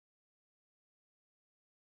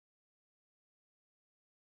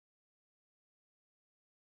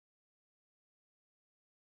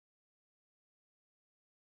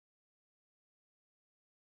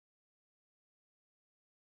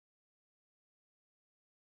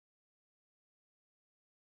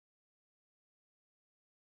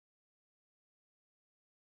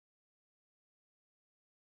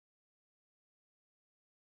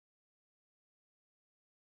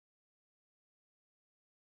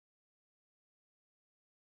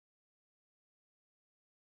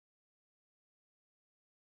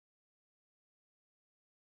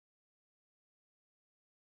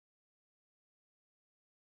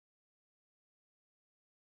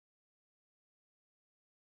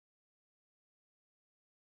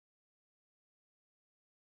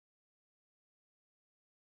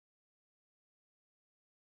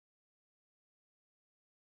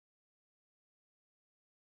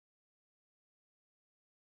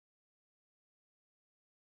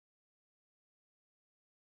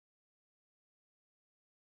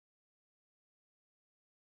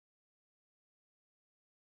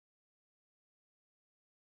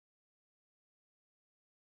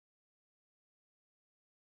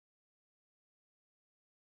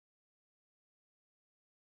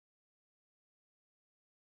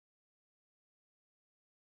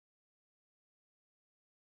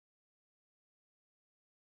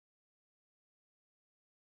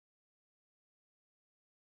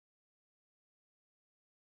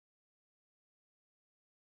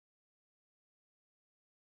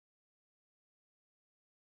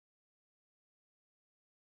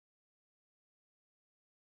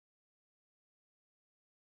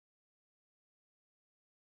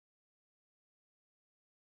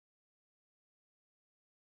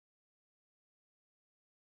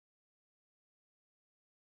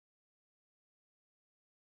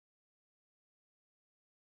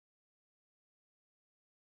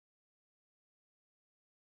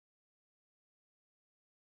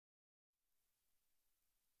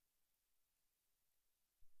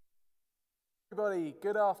Everybody,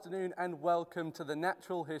 good afternoon and welcome to the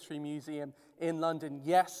Natural History Museum in London.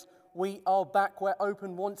 Yes, we are back. We're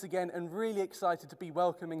open once again and really excited to be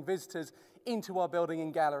welcoming visitors into our building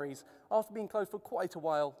and galleries after being closed for quite a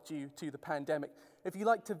while due to the pandemic. If you'd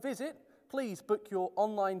like to visit, please book your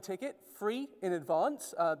online ticket free in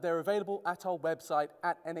advance. They're available at our website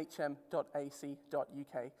at nhm.ac.uk.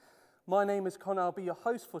 My name is Connor, I'll be your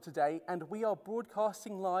host for today, and we are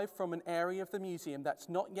broadcasting live from an area of the museum that's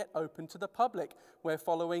not yet open to the public. We're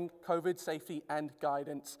following COVID safety and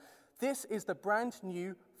guidance. This is the brand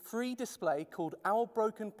new free display called Our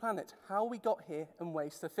Broken Planet, How We Got Here and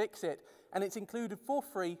Ways to Fix It, and it's included for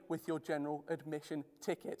free with your general admission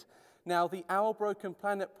ticket. Now, the Our Broken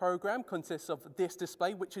Planet program consists of this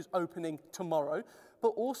display, which is opening tomorrow, but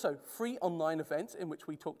also free online events in which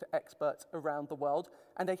we talk to experts around the world,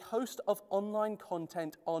 and a host of online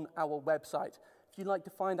content on our website. If you'd like to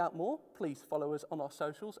find out more, please follow us on our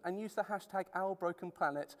socials and use the hashtag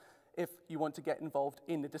OurBrokenPlanet if you want to get involved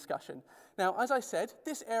in the discussion. Now, as I said,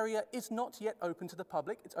 this area is not yet open to the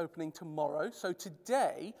public. It's opening tomorrow. So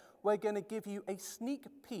today, we're going to give you a sneak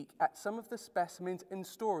peek at some of the specimens and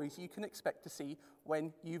stories you can expect to see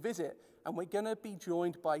when you visit. And we're going to be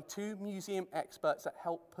joined by two museum experts that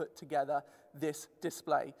help put together this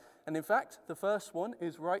display. And in fact, the first one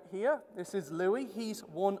is right here. This is Louis. He's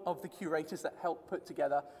one of the curators that helped put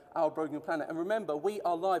together Our Broken Planet. And remember, we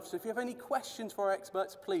are live, so if you have any questions for our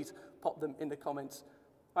experts, please pop them in the comments.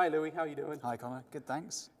 Hi, Louis. How are you doing? Hi, Connor. Good,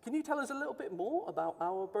 thanks. Can you tell us a little bit more about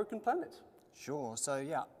Our Broken Planet? Sure. So,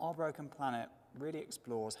 yeah, Our Broken Planet really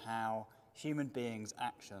explores how human beings'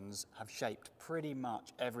 actions have shaped pretty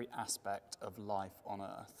much every aspect of life on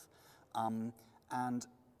Earth. And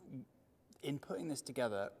in putting this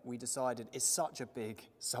together, we decided it's such a big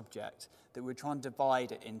subject that we're trying to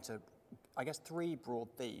divide it into, I guess, three broad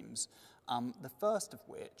themes. The first of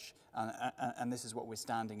which, and this is what we're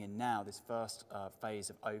standing in now, this first phase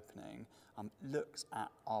of opening, looks at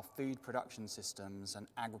our food production systems and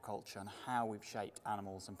agriculture and how we've shaped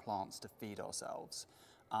animals and plants to feed ourselves.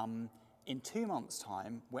 In 2 months'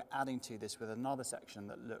 time, we're adding to this with another section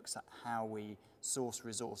that looks at how we source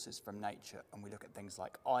resources from nature, and we look at things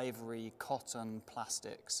like ivory, cotton,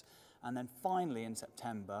 plastics. And then finally in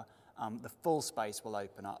September, the full space will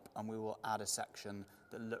open up and we will add a section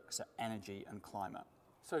that looks at energy and climate.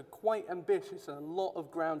 So quite ambitious and a lot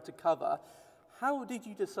of ground to cover. How did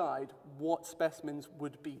you decide what specimens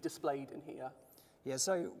would be displayed in here? Yeah,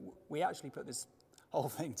 so we actually put this whole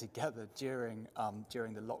thing together during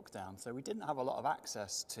the lockdown. So we didn't have a lot of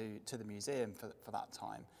access to the museum for that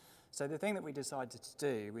time. So the thing that we decided to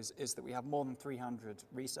do is that we have more than 300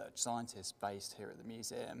 research scientists based here at the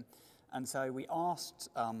museum. And so we asked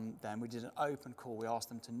them, we did an open call, we asked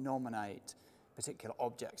them to nominate particular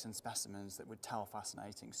objects and specimens that would tell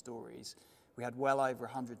fascinating stories. We had well over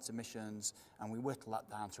 100 submissions, and we whittled that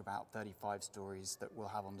down to about 35 stories that we'll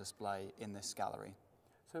have on display in this gallery.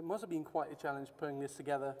 So it must have been quite a challenge putting this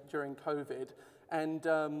together during COVID. And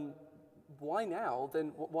why now?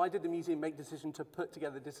 Then why did the museum make the decision to put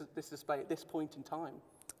together this display at this point in time?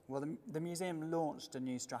 Well, the museum launched a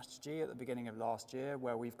new strategy at the beginning of last year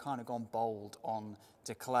where we've kind of gone bold on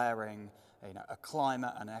declaring a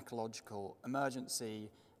climate and ecological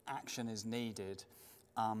emergency. Action is needed.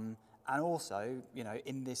 And also,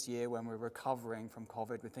 in this year when we're recovering from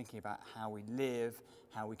COVID, we're thinking about how we live,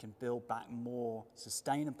 how we can build back more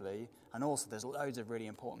sustainably. And also there's loads of really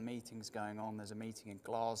important meetings going on. There's a meeting in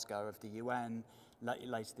Glasgow of the UN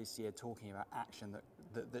later this year talking about action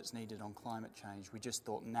that's needed on climate change. We just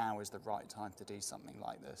thought now is the right time to do something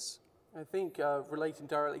like this. I think relating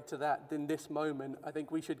directly to that, in this moment, I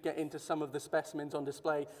think we should get into some of the specimens on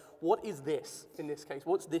display. What is this in this case?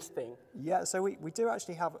 What's this thing? Yeah, so we do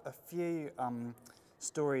actually have a few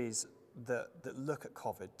stories that look at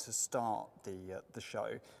COVID to start the show.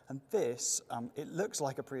 And this, it looks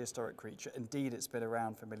like a prehistoric creature. Indeed, it's been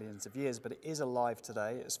around for millions of years, but it is alive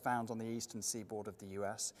today. It's found on the eastern seaboard of the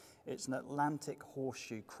US. It's an Atlantic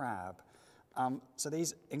horseshoe crab. So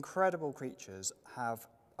these incredible creatures have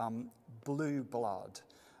blue blood,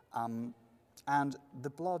 and the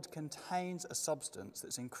blood contains a substance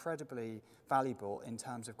that's incredibly valuable in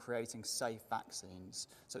terms of creating safe vaccines.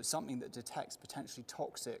 So it's something that detects potentially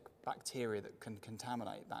toxic bacteria that can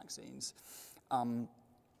contaminate vaccines. And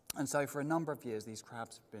so for a number of years, these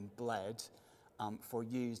crabs have been bled for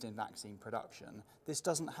used in vaccine production. This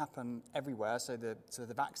doesn't happen everywhere, so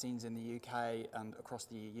the vaccines in the UK and across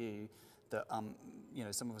the EU that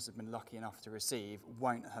some of us have been lucky enough to receive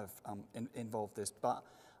won't have involved this. But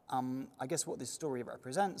I guess what this story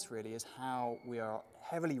represents really is how we are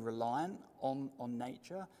heavily reliant on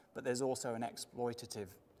nature, but there's also an exploitative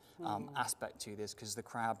aspect to this, because the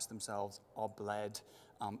crabs themselves are bled.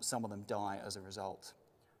 Some of them die as a result.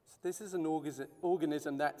 So this is an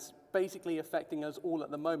organism that's basically affecting us all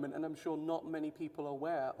at the moment, and I'm sure not many people are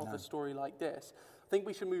aware of a story like this. I think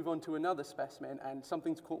we should move on to another specimen, and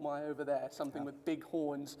something's caught my eye over there, something with big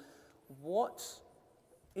horns. What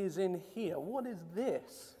is in here? What is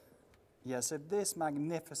this? Yeah, so this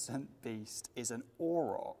magnificent beast is an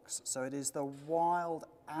aurochs. So it is the wild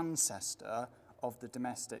ancestor of the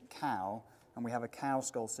domestic cow, and we have a cow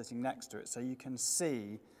skull sitting next to it. So you can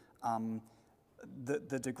see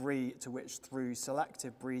the degree to which, through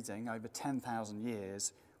selective breeding over 10,000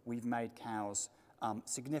 years, we've made cows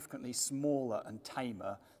significantly smaller and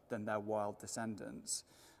tamer than their wild descendants.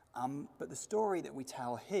 But the story that we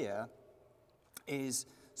tell here is,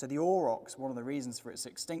 so the aurochs, one of the reasons for its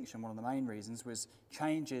extinction, one of the main reasons, was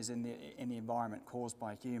changes in the environment caused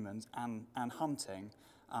by humans and hunting.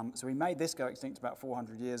 So we made this go extinct about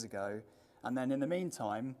 400 years ago, and then in the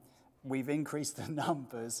meantime, we've increased the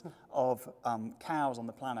numbers of cows on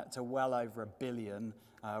the planet to well over 1 billion.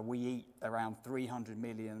 We eat around 300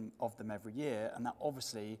 million of them every year, and that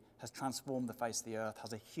obviously has transformed the face of the earth,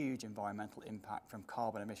 has a huge environmental impact from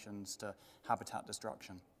carbon emissions to habitat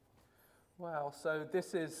destruction. Wow, so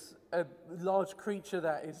this is a large creature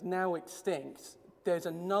that is now extinct. There's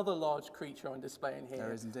another large creature on display in here.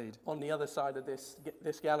 There is indeed. On the other side of this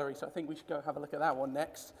gallery, so I think we should go have a look at that one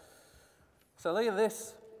next. So look at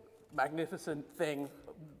this magnificent thing.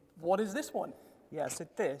 What is this one? Yeah, so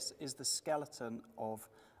this is the skeleton of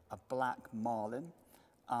a black marlin,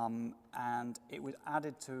 and it was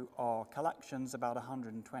added to our collections about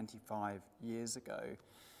 125 years ago.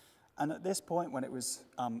 And at this point, when it was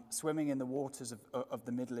swimming in the waters of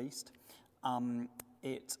the Middle East, there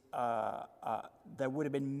would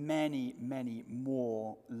have been many, many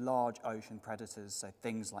more large ocean predators, so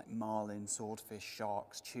things like marlin, swordfish,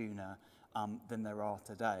 sharks, tuna, than there are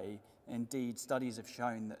today. Indeed, studies have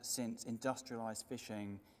shown that since industrialized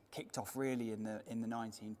fishing kicked off really in the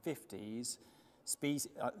 1950s,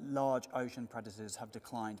 large ocean predators have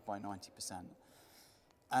declined by 90%.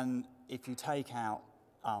 And if you take out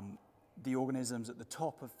the organisms at the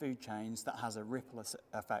top of food chains, that has a ripple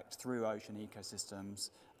effect through ocean ecosystems,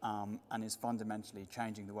 and is fundamentally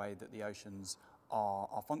changing the way that the oceans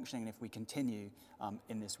are functioning. And if we continue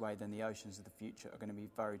in this way, then the oceans of the future are going to be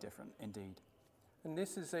very different indeed. And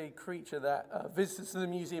this is a creature that visitors to the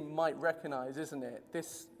museum might recognize, isn't it?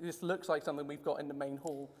 This looks like something we've got in the main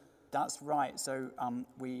hall. That's right. So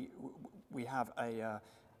we have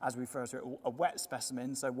as we refer to it, a wet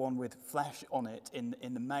specimen, so one with flesh on it in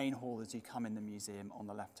the main hall as you come in the museum on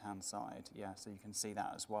the left-hand side. Yeah, so you can see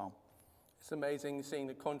that as well. It's amazing seeing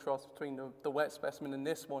the contrast between the wet specimen and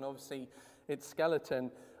this one, obviously its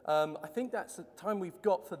skeleton. I think that's the time we've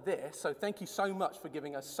got for this, so thank you so much for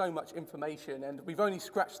giving us so much information, and we've only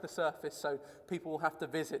scratched the surface, so people will have to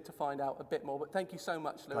visit to find out a bit more, but thank you so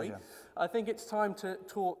much, Louis. Pleasure. I think it's time to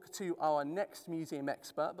talk to our next museum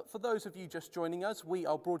expert, but for those of you just joining us, we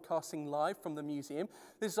are broadcasting live from the museum.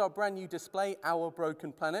 This is our brand new display, Our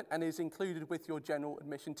Broken Planet, and is included with your general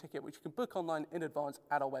admission ticket, which you can book online in advance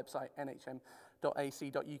at our website,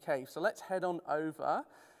 nhm.ac.uk. So let's head on over,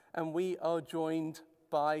 and we are joined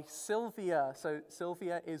by Sylvia. So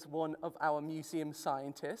Sylvia is one of our museum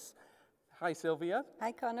scientists. Hi, Sylvia.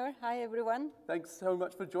 Hi, Connor. Hi, everyone. Thanks so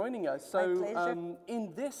much for joining us. My pleasure.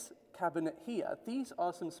 In this cabinet here, these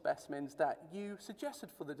are some specimens that you suggested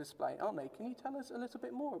for the display, aren't they? Can you tell us a little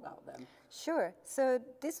bit more about them? Sure. So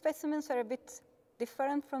these specimens are a bit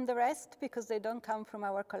different from the rest because they don't come from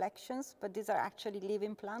our collections, but these are actually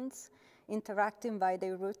living plants interacting by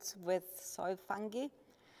their roots with soil fungi.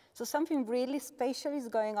 So something really special is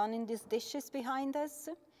going on in these dishes behind us,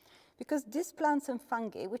 because these plants and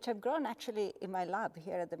fungi, which have grown actually in my lab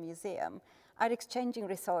here at the museum, are exchanging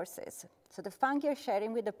resources. So the fungi are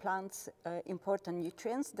sharing with the plants important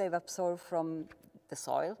nutrients they've absorbed from the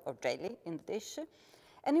soil or jelly in the dish,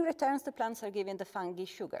 and in return the plants are giving the fungi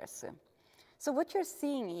sugars. So what you're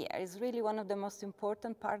seeing here is really one of the most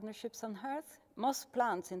important partnerships on Earth. Most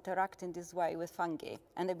plants interact in this way with fungi,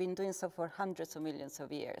 and they've been doing so for hundreds of millions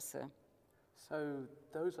of years. So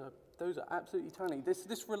those are absolutely tiny.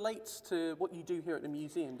 This relates to what you do here at the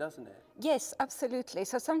museum, doesn't it? Yes, absolutely.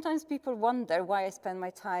 So sometimes people wonder why I spend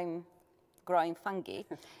my time growing fungi.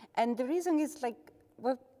 And the reason is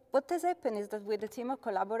what has happened is that with a team of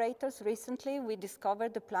collaborators recently, we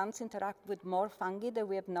discovered the plants interact with more fungi than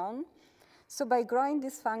we have known. So by growing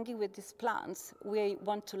these fungi with these plants, we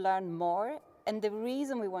want to learn more. And the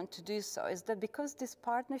reason we want to do so is that because this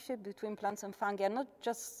partnership between plants and fungi are not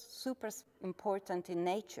just super important in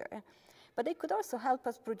nature, but they could also help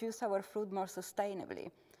us produce our food more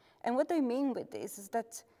sustainably. And what I mean with this is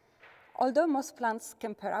that although most plants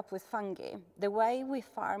can pair up with fungi, the way we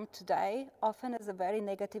farm today often has a very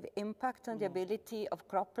negative impact on the ability of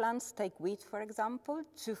crop plants, take wheat for example,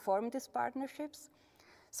 to form these partnerships.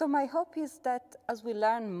 So my hope is that as we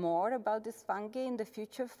learn more about these fungi in the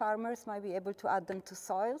future, farmers might be able to add them to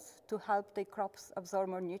soils to help their crops absorb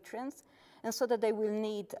more nutrients, and so that they will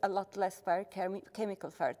need a lot less chemical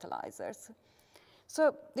fertilizers.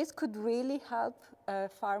 So this could really help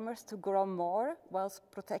farmers to grow more whilst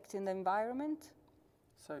protecting the environment.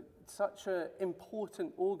 So such an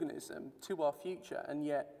important organism to our future, and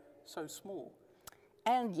yet so small.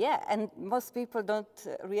 And yeah, and most people don't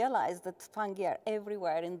realize that fungi are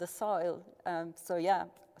everywhere in the soil. So yeah,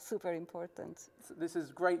 super important. So this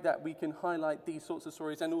is great that we can highlight these sorts of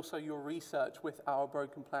stories and also your research with Our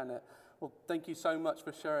Broken Planet. Well, thank you so much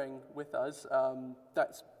for sharing with us.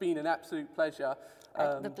 That's been an absolute pleasure.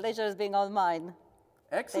 The pleasure is being all mine.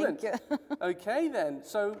 Excellent. Thank you. Okay then,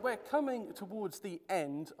 so we're coming towards the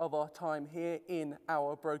end of our time here in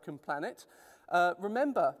Our Broken Planet.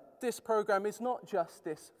 Remember, this program is not just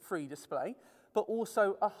this free display, but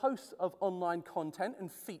also a host of online content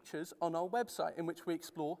and features on our website in which we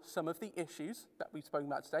explore some of the issues that we've spoken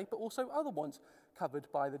about today, but also other ones covered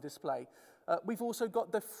by the display. We've also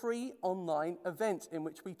got the free online event in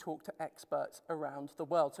which we talk to experts around the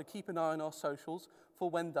world, so keep an eye on our socials for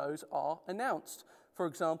when those are announced. For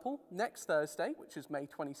example, next Thursday, which is May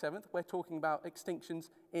 27th, we're talking about extinctions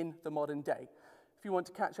in the modern day. If you want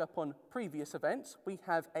to catch up on previous events, we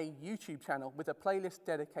have a YouTube channel with a playlist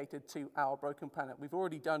dedicated to Our Broken Planet. We've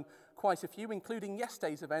already done quite a few, including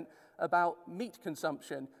yesterday's event about meat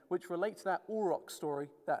consumption, which relates to that auroch story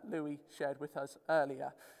that Louis shared with us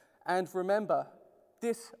earlier. And remember,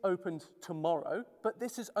 this opens tomorrow, but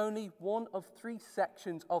this is only one of 3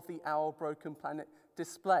 sections of the Our Broken Planet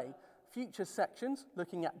display. Future sections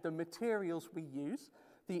looking at the materials we use,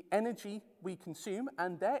 the energy we consume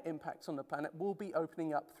and their impacts on the planet will be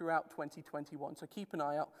opening up throughout 2021. So keep an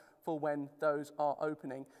eye out for when those are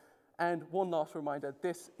opening. And one last reminder,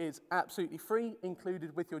 this is absolutely free,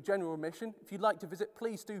 included with your general admission. If you'd like to visit,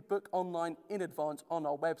 please do book online in advance on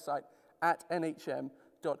our website at nhm.ac.uk.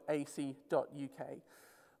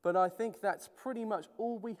 But I think that's pretty much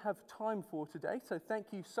all we have time for today. So thank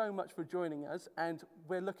you so much for joining us, and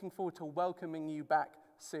we're looking forward to welcoming you back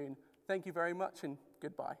soon. Thank you very much, and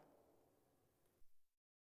goodbye.